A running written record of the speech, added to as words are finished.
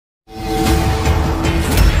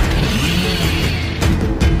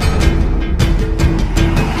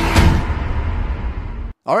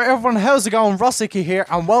everyone, how's it going? ROSSHICKEY here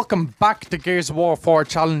and welcome back to Gears of War 4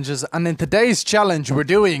 challenges, and in today's challenge we're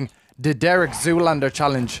doing the Derek ZooLander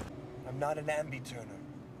challenge. I'm not an ambi-turner.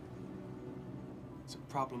 It's a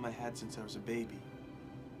problem I had since I was a baby.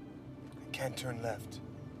 I can't turn left.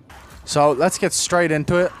 So let's get straight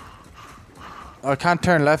into it. I can't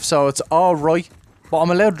turn left, so it's alright. But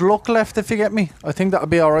I'm allowed to look left if you get me. I think that'll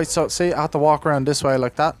be alright. So see, I have to walk around this way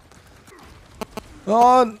like that.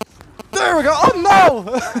 Oh, there we go. Oh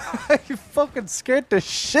no! You fucking scared the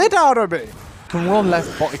shit out of me. I can run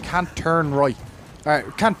left, but I can't turn right.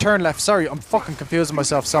 Alright, can't turn left. Sorry, I'm fucking confusing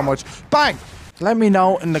myself so much. Bang! Let me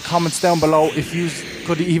know in the comments down below if you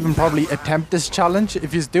could even probably attempt this challenge.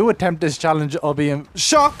 If you do attempt this challenge, I'll be in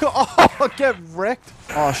shock. Oh, I'll get wrecked.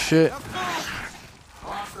 Oh shit.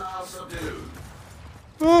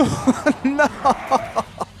 Oh, no.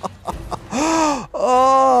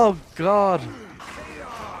 Oh god.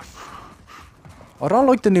 I don't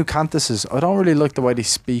like the new Cantuses. I don't really like the way they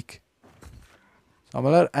speak. So I'm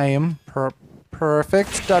gonna let aim.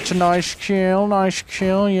 Perfect. That's a nice kill. Nice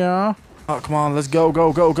kill, yeah. Oh, come on. Let's go.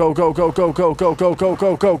 Go, go, go, go, go, go, go, go, go, go,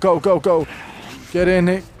 go, go, go, go, go. Get in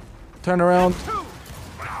it. Turn around.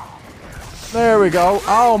 There we go.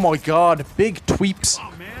 Oh my god. Big tweeps.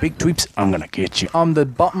 Big tweeps. I'm gonna get you. On the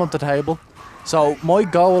bottom of the table. So my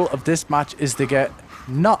goal of this match is to get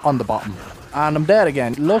not on the bottom. And I'm dead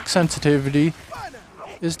again. Look sensitivity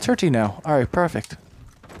is 30 now. Alright, perfect.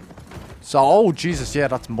 So, oh Jesus, yeah,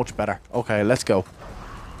 that's much better. Okay, let's go.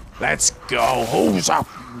 Let's go. Who's up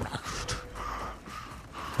next?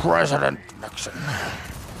 President Nixon.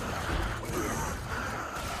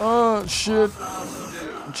 Oh, shit.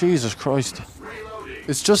 Jesus Christ.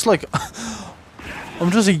 It's just like...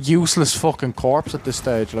 I'm just a useless fucking corpse at this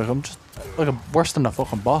stage. Like, I'm just... like, I'm worse than a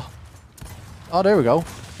fucking bot. Oh, there we go.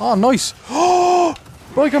 Oh, nice. Oh!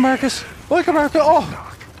 Biker Marcus! Biker Marcus! Oh!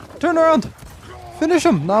 Turn around! Finish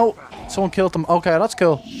him! No. Someone killed him. Okay, that's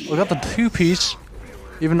cool. We got the 2-piece.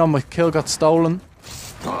 Even though my kill got stolen.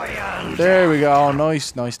 There we go.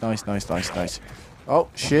 Nice, nice, nice, nice, nice, nice. Oh,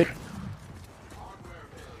 shit.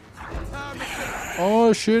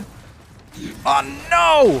 Oh, shit. Oh,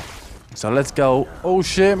 no! So let's go. Oh,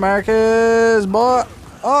 shit, Marcus, boy.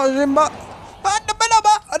 Oh, shit, boy. I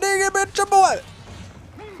didn't get a boy.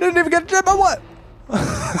 Didn't even get a boy.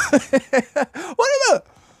 What?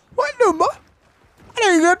 What number? I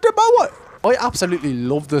didn't get to my what? I absolutely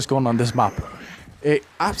love this gun on this map. It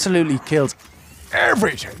absolutely kills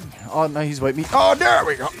everything. Oh, no, he's with me. Oh, there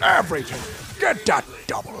we go. Everything. Get that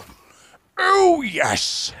double. Oh,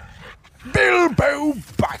 yes. Bilbo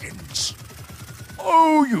Baggins.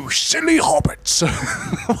 Oh, you silly hobbits.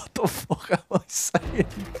 What the fuck am I saying?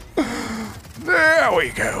 There we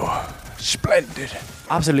go. Splendid.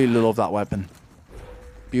 Absolutely love that weapon.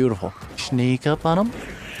 Beautiful. Sneak up on him.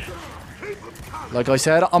 Like I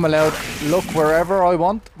said, I'm allowed to look wherever I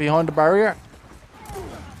want behind the barrier.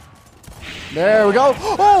 There we go.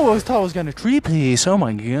 Oh, I thought I was getting a 3-piece. Oh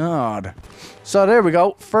my god. So there we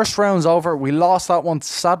go. First round's over. We lost that one,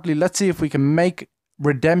 sadly. Let's see if we can make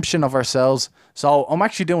redemption of ourselves. So I'm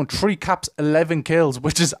actually doing 3 caps, 11 kills,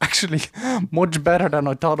 which is actually much better than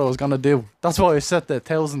I thought I was going to do. That's why I set the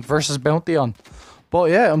 1000 versus bounty on.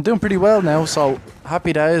 But yeah, I'm doing pretty well now, so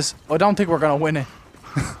happy days. I don't think we're going to win it,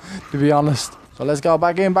 to be honest. So let's go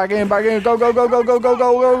back in, back in, back in. Go, go, go, go, go, go,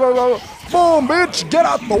 go, go, go, go. Boom, bitch, get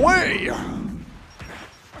out the way.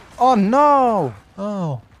 Oh, no.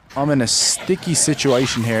 Oh. I'm in a sticky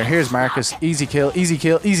situation here. Here's Marcus. Easy kill, easy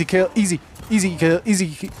kill, easy kill, easy. Easy kill,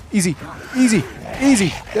 easy, easy, easy,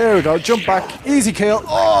 easy. There we go, jump back. Easy kill.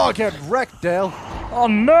 Oh, get wrecked, Dale. Oh,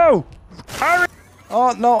 no.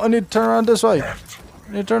 Oh, no, I need to turn around this way. I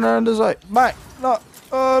need to turn around this way. Back. No.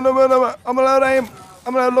 Oh, no, no, no. I'm allowed to aim.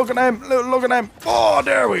 I'm allowed to look at aim. Look at aim. Oh,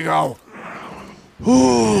 there we go.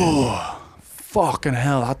 Ooh. Fucking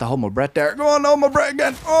hell, I had to hold my breath there. Go on, hold my breath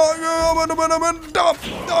again. Oh,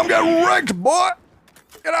 I'm getting wrecked, boy.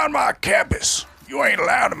 Get on my campus. You ain't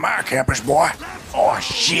allowed in my campus, boy. Oh,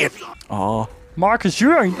 shit. Oh, Marcus,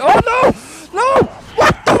 you ain't. Oh, no. No.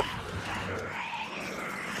 What the?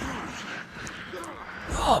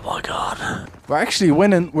 Oh, my God. We're actually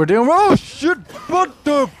winning. We're doing. Oh, shit. What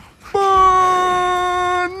the?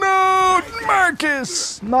 No,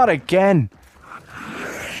 Marcus. Not again.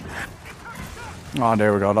 Oh,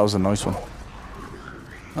 there we go. That was a nice one.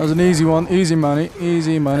 That was an easy one. Easy money.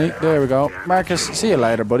 Easy money. There we go. Marcus, see you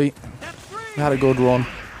later, buddy. You had a good run.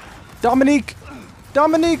 Dominique!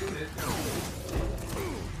 Dominique!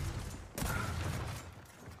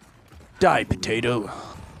 Die, potato.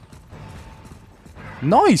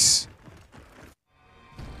 Nice!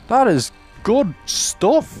 That is good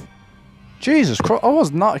stuff. Jesus Christ, I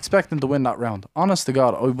was not expecting to win that round. Honest to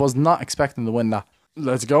God, I was not expecting to win that.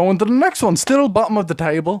 Let's go into the next one. Still bottom of the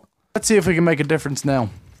table. Let's see if we can make a difference now.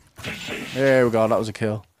 There we go, that was a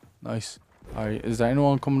kill. Nice. Alright, is there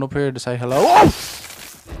anyone coming up here to say hello? Oh!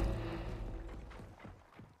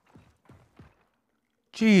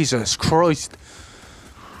 Jesus Christ.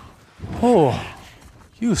 Oh,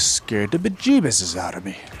 you scared the bejeebuses out of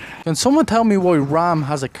me. Can someone tell me why Ram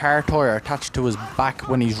has a car tire attached to his back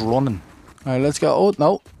when he's running? Alright, let's go. Oh,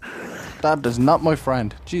 no. That is not my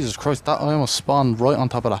friend. Jesus Christ, that I almost spawned right on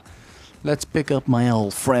top of that. Let's pick up my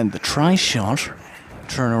old friend, the tri-shot.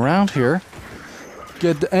 Turn around here.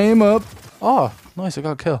 Get the aim up. Oh, nice, I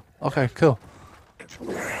got a kill. Okay, cool.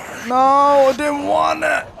 No, I didn't want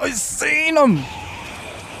it. I seen him.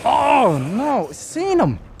 Oh, no, I seen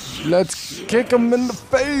him. Let's kick him in the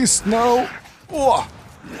face. No. Oh.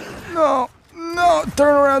 No. No.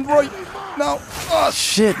 Turn around right. No. Oh,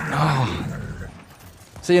 shit. Oh.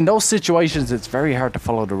 See, in those situations, it's very hard to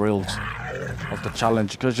follow the rules of the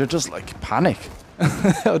challenge because you're just like panic.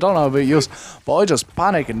 I don't know about you, but I just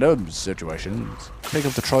panic in those situations. Pick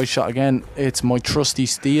up the tri-shot again. It's my trusty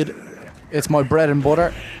steed. It's my bread and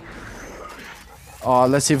butter. Oh,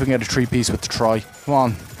 let's see if we can get a 3-piece with the tri. Come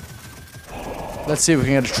on. Let's see if we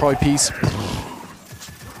can get a tri-piece.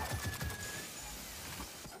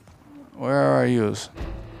 Where are you?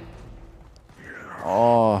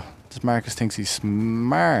 Oh, this Marcus thinks he's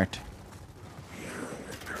smart.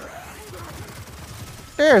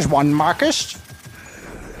 There's one, Marcus.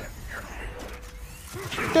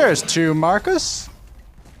 There's two, Marcus.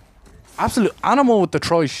 Absolute animal with the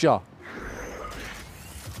tri-shot.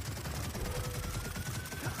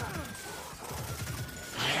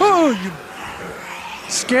 Oh, you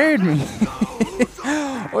scared me.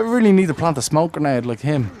 I really need to plant a smoke grenade like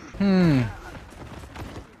him.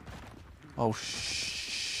 Oh,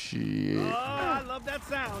 shit. Oh, I love that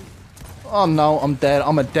sound. Oh, no, I'm dead.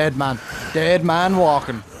 I'm a dead man. Dead man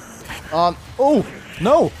walking. Oh,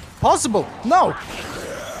 no. Possible. No.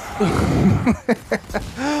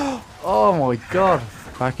 Oh, my God.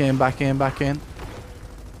 Back in, back in, back in.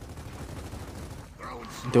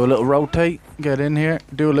 Do a little rotate. Get in here.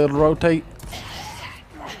 Do a little rotate.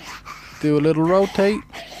 Do a little rotate.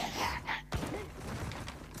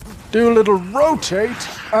 Do a little rotate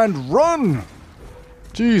and run.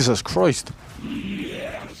 Jesus Christ.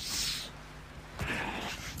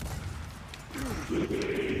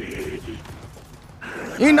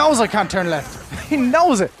 He knows I can't turn left. He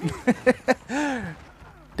knows it.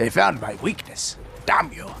 They found my weakness.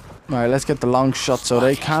 Damn you. Alright, let's get the long shot so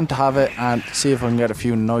they can't have it and see if I can get a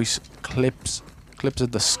few nice clips. Clips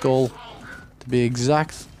of the skull, to be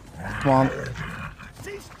exact. Come on.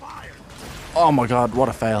 Oh my God, what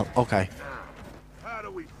a fail. Okay.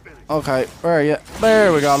 Okay, where are you?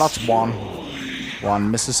 There we go, that's one. One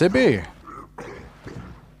Mississippi.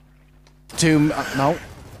 Two, no.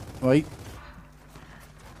 Wait.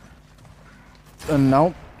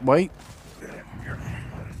 No, wait.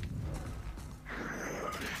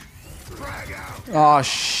 Oh,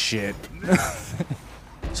 shit.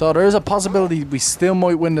 So there is a possibility we still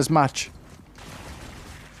might win this match.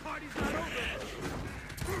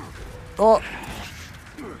 Oh.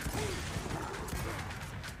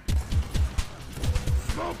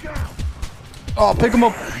 Oh, pick him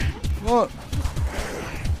up. Oh.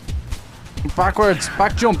 Backwards,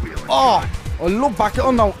 back jump. Oh, I love back.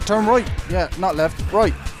 Oh no, turn right. Yeah, not left,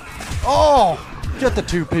 right. Oh, get the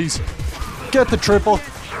 2-piece. Get the triple.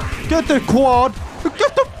 Get the quad.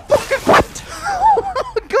 Get the fucking quad.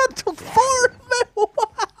 Got the 4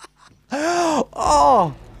 now.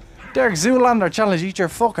 Oh, Derek ZooLander challenge. Eat your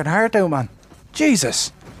fucking heart out, man.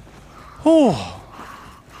 Jesus. Oh,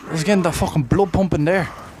 I was getting that fucking blood pumping there.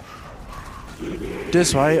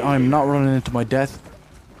 This way, I'm not running into my death.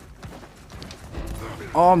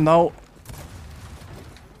 Oh no.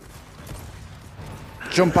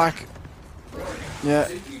 Jump back. Yeah.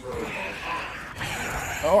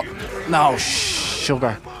 Oh, no,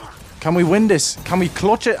 sugar. Can we win this? Can we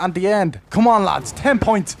clutch it at the end? Come on, lads. 10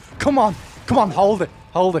 points. Come on. Come on, hold it.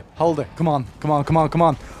 Hold it. Hold it. Come on. Come on, come on, come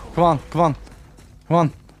on. Come on, come on. Come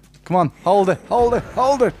on. Come on. Hold it. Hold it.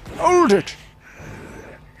 Hold it. Hold it.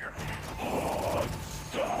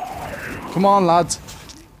 Come on, lads.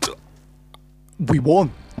 We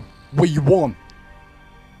won. We won.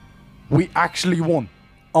 We actually won.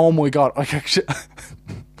 Oh my God. I actually...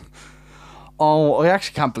 Oh, I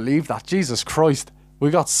actually can't believe that. Jesus Christ. We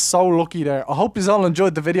got so lucky there. I hope you all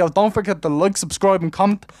enjoyed the video. Don't forget to like, subscribe and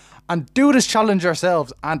comment. And do this challenge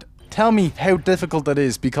yourselves. And tell me how difficult it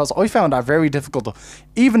is. Because I found that very difficult.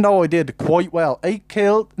 Even though I did quite well. 8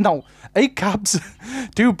 caps,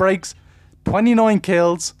 2 breaks, 29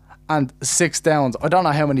 kills and 6 downs. I don't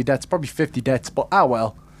know how many deaths, probably 50 deaths, but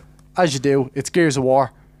well. As you do, it's Gears of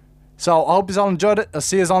War. So I hope you all enjoyed it. I'll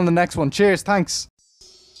see you on the next one. Cheers, thanks.